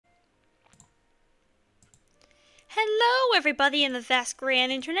Hello, everybody in the vast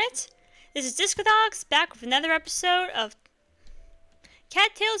grand internet. This is Discodogs back with another episode of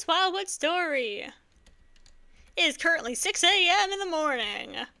Cattails Wildwood Story. It is currently 6 a.m. in the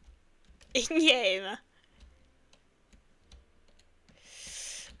morning. In game.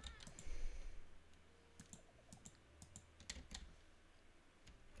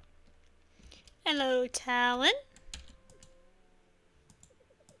 Hello, Talon.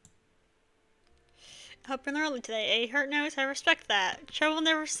 Up and early today, eh? Hurt knows I respect that. Trouble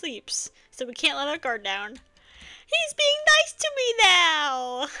never sleeps, so we can't let our guard down. He's being nice to me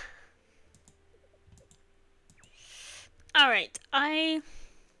now! Alright,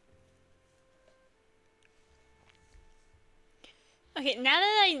 Okay, now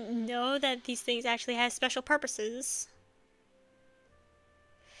that I know that these things actually have special purposes,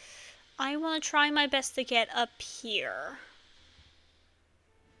 I want to try my best to get up here.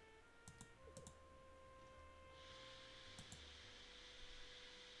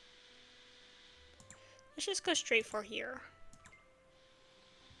 Let's just go straight for here.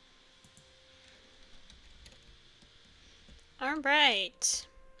 Alright.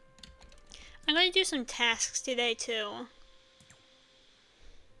 I'm going to do some tasks today too.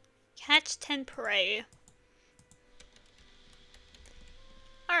 Catch 10 prey.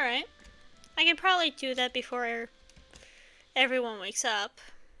 Alright. I can probably do that before everyone wakes up.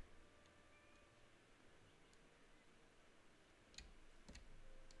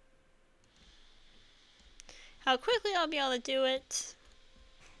 How quickly I'll be able to do it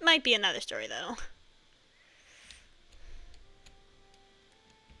might be another story though.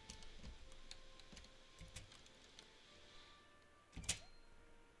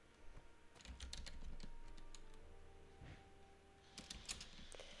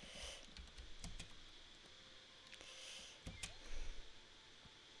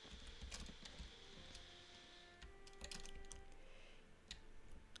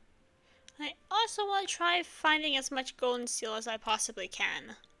 I also want to try finding as much goldenseal as I possibly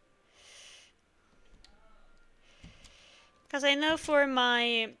can. Because I know for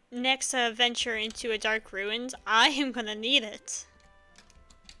my next venture into a dark ruins, I am going to need it.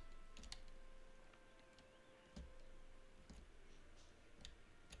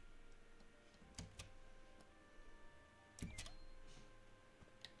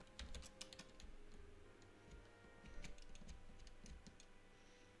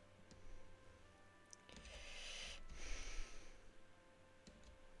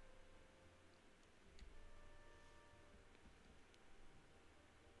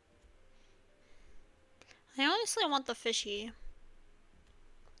 I honestly want the fishy.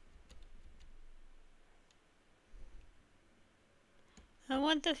 I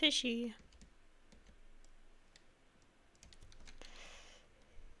want the fishy.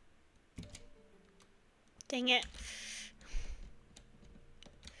 Dang it.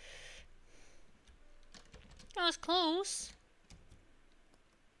 That was close.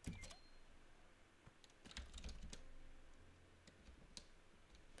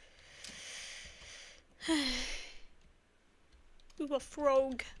 Ooh, a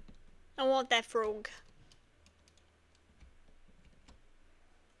frog. I want that frog.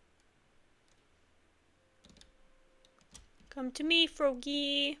 Come to me,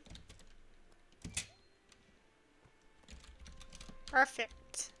 froggy.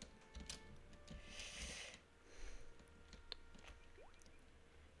 Perfect.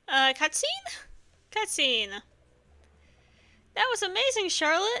 Cutscene? Cutscene. That was amazing,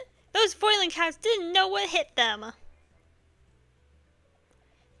 Charlotte. Those boiling cats didn't know what hit them.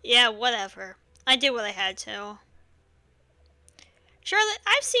 Yeah, whatever. I did what I had to. Charlotte,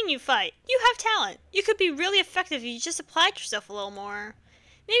 I've seen you fight. You have talent. You could be really effective if you just applied yourself a little more.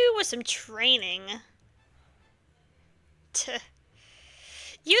 Maybe with some training.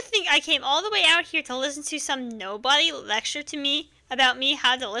 You think I came all the way out here to listen to some nobody lecture to me about me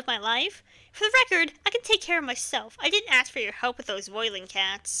how to live my life? For the record, I can take care of myself. I didn't ask for your help with those boiling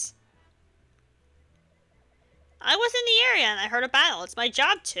cats. I was in the area and I heard a battle. It's my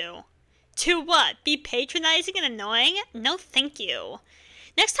job to. To what? Be patronizing and annoying? No thank you.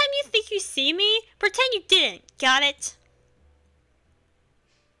 Next time you think you see me, pretend you didn't. Got it?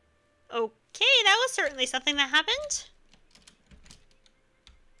 Okay, that was certainly something that happened.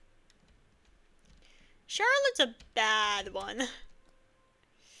 Charlotte's a bad one.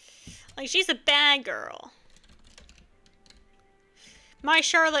 Like, she's a bad girl. My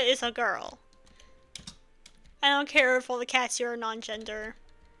Charlotte is a girl. I don't care if all the cats here are non-gender.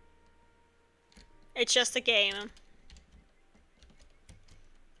 It's just a game.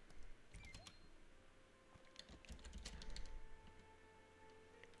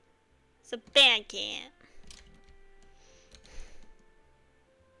 It's a bad cat.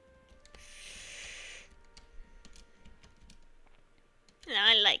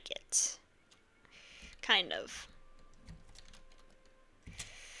 like it. Kind of.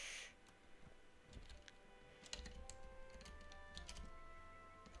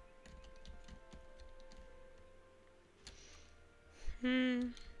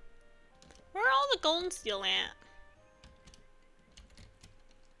 Where are all the goldenseal at?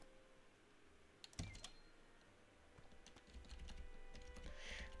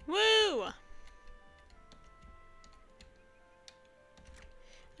 Woo!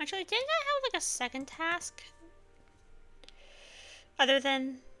 Actually, didn't I have like a second task? Other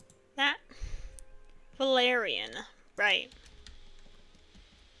than that? Valerian. Right.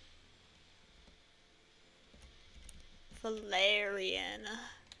 Valerian.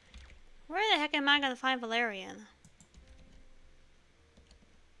 Where the heck am I gonna find Valerian?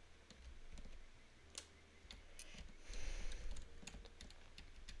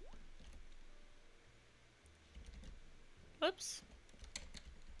 Whoops.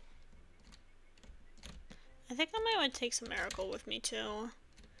 I think I might want to take some miracle with me too.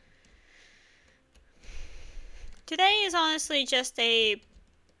 Today is honestly just a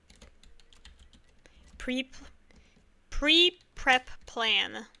pre-prep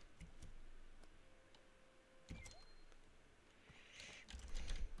plan.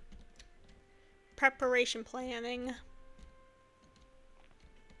 Preparation planning.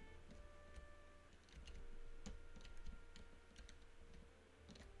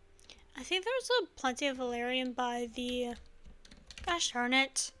 I think there's plenty of Valerian by the... Gosh darn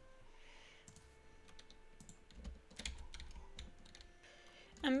it.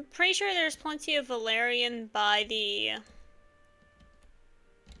 I'm pretty sure there's plenty of Valerian by the...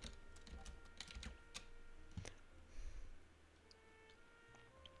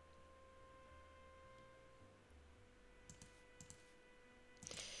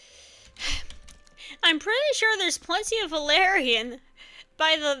 I'm pretty sure there's plenty of Valerian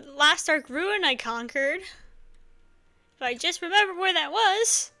by the last Dark Ruin I conquered. If I just remember where that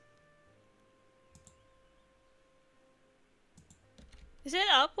was. Is it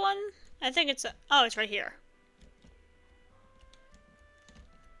up one? I think it's... Oh, it's right here.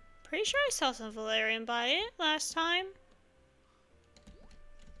 Pretty sure I saw some Valerian by it last time.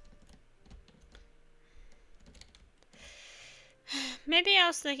 Maybe I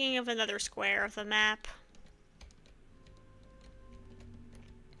was thinking of another square of the map.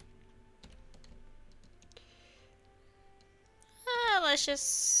 Let's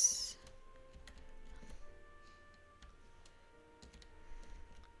just...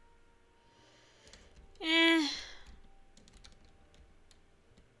 Oh,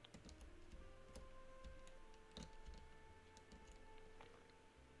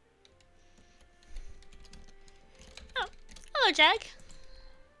 hello, Jag.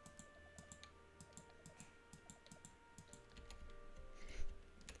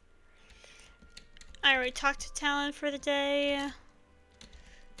 I already talked to Talon for the day.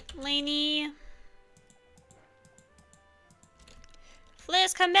 Lainey.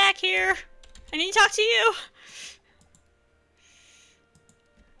 Liz, come back here. I need to talk to you.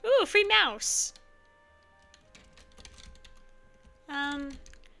 Ooh, free mouse.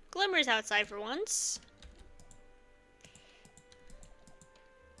 Glimmer's outside for once.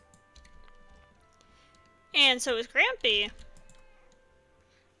 And so is Grampy.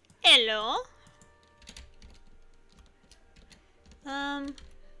 Hello.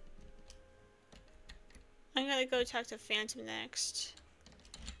 I'm gonna go talk to Phantom next.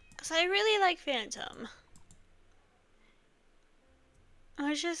 Cause I really like Phantom.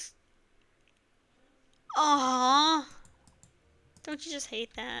 I just... Aww. Don't you just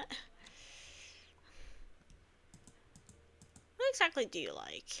hate that? What exactly do you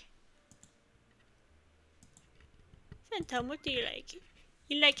like? Phantom, what do you like?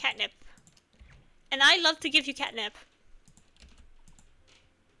 You like catnip. And I love to give you catnip.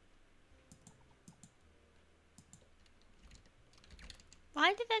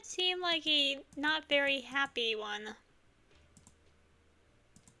 Why did that seem like a not very happy one?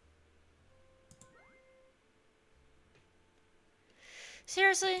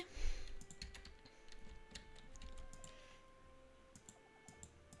 Seriously?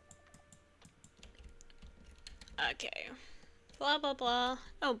 Okay. Blah, blah, blah.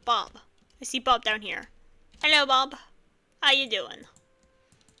 Oh, Bob. I see Bob down here. Hello, Bob. How you doing?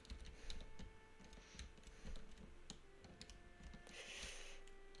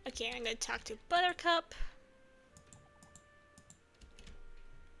 Okay, I'm gonna talk to Buttercup.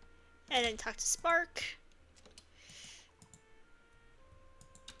 And then talk to Spark.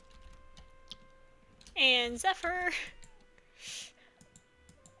 And Zephyr.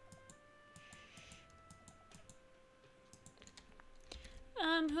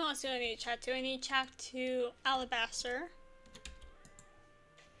 Who else do I need to chat to? I need to chat to Alabaster.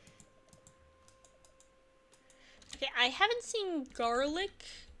 Okay, I haven't seen Garlic.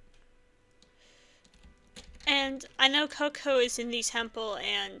 And I know Coco is in the temple,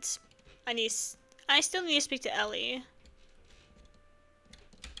 and I still need to speak to Ellie.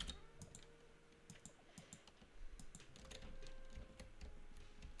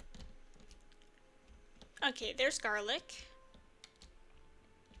 Okay, there's Garlic.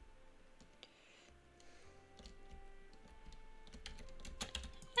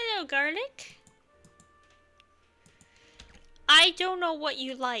 Hello, Garlic. I don't know what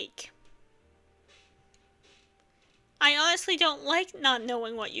you like. I honestly don't like not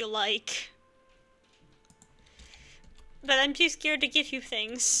knowing what you like. But I'm too scared to give you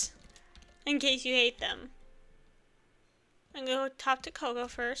things, in case you hate them. I'm gonna go talk to Coco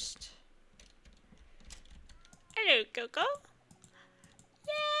first. Hello, Coco.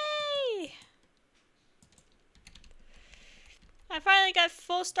 Yay! I finally got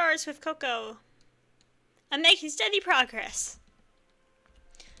full stars with Coco. I'm making steady progress.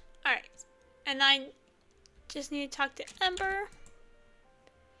 Alright, and I just need to talk to Ember.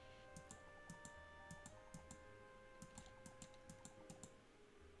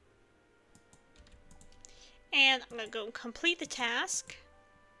 And I'm gonna go complete the task.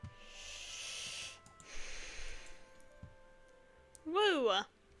 Woo!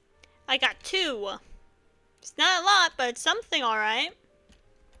 I got 2. It's not a lot, but it's something, alright.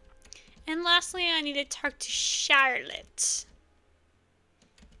 And lastly, I need to talk to Charlotte.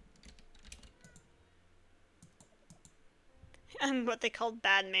 I'm what they call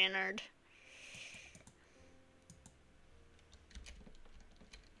bad-mannered.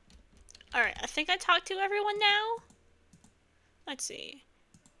 Alright, I think I talked to everyone now. Let's see.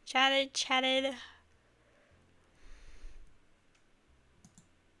 Chatted.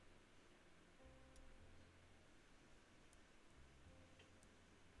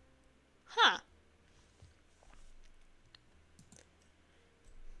 Huh.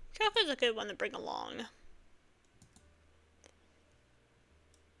 Coco's a good one to bring along.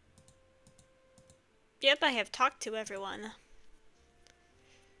 Yep, I have talked to everyone.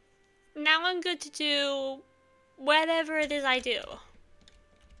 Now I'm good to do whatever it is I do.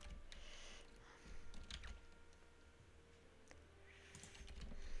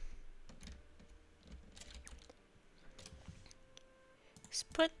 Let's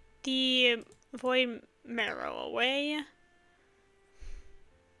put the void marrow away.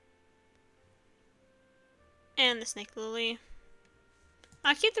 And the snake lily.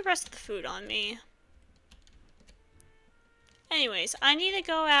 I'll keep the rest of the food on me. Anyways, I need to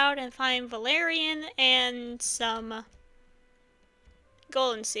go out and find Valerian and some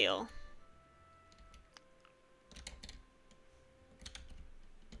goldenseal.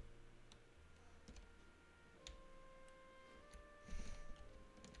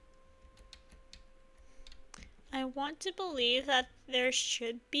 I want to believe that there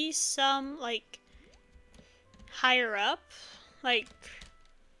should be some, like, higher up, like,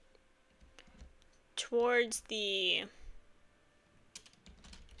 towards the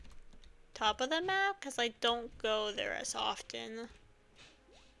top of the map, because I don't go there as often.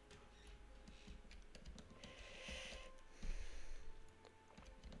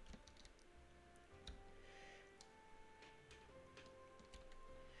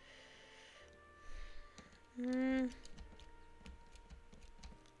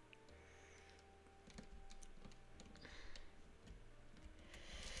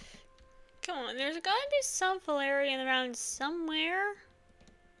 Come on, there's gotta be some Valerian around somewhere.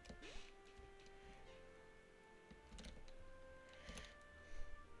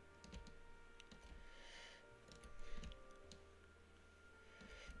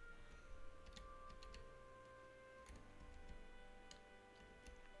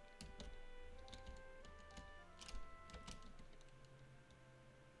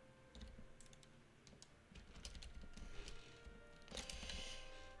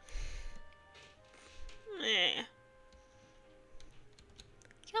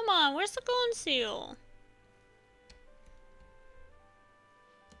 Come on, where's the golden seal?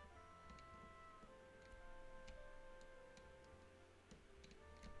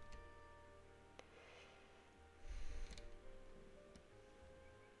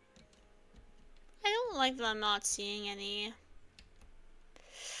 I don't like that I'm not seeing any.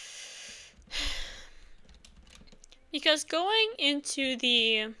 Because going into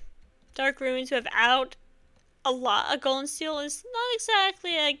the dark ruins without a lot of golden seal is not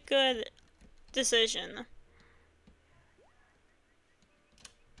exactly a good decision.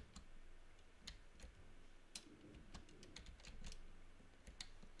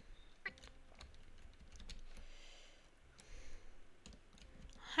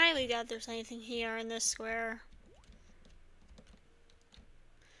 highly doubt there's anything here in this square.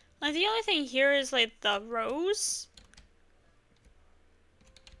 Like, the only thing here is, like, the rose.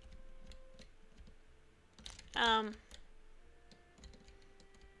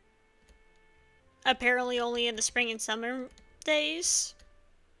 Apparently only in the spring and summer days.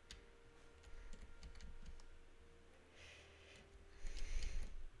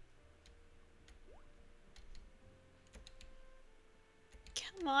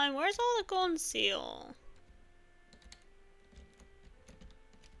 Come on, where's all the goldenseal?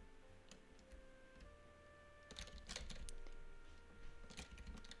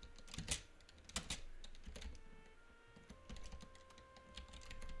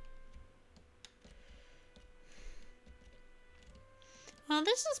 Well,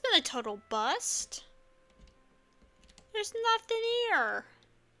 this has been a total bust. There's nothing here.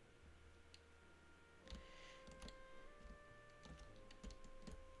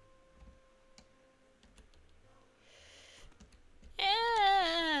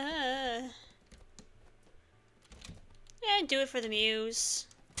 Yeah, do it for the muse.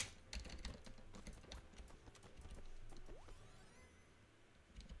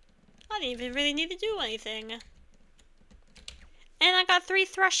 I didn't even really need to do anything. And I got 3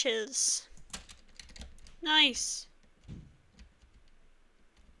 thrushes. Nice.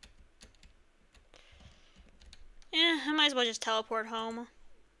 Yeah, I might as well just teleport home.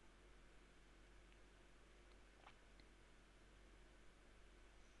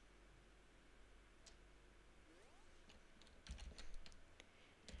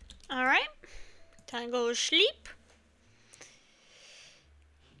 Alright. Time to go to sleep.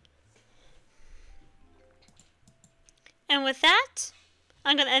 And with that,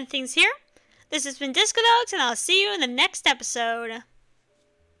 I'm going to end things here. This has been Disco Dogs, and I'll see you in the next episode.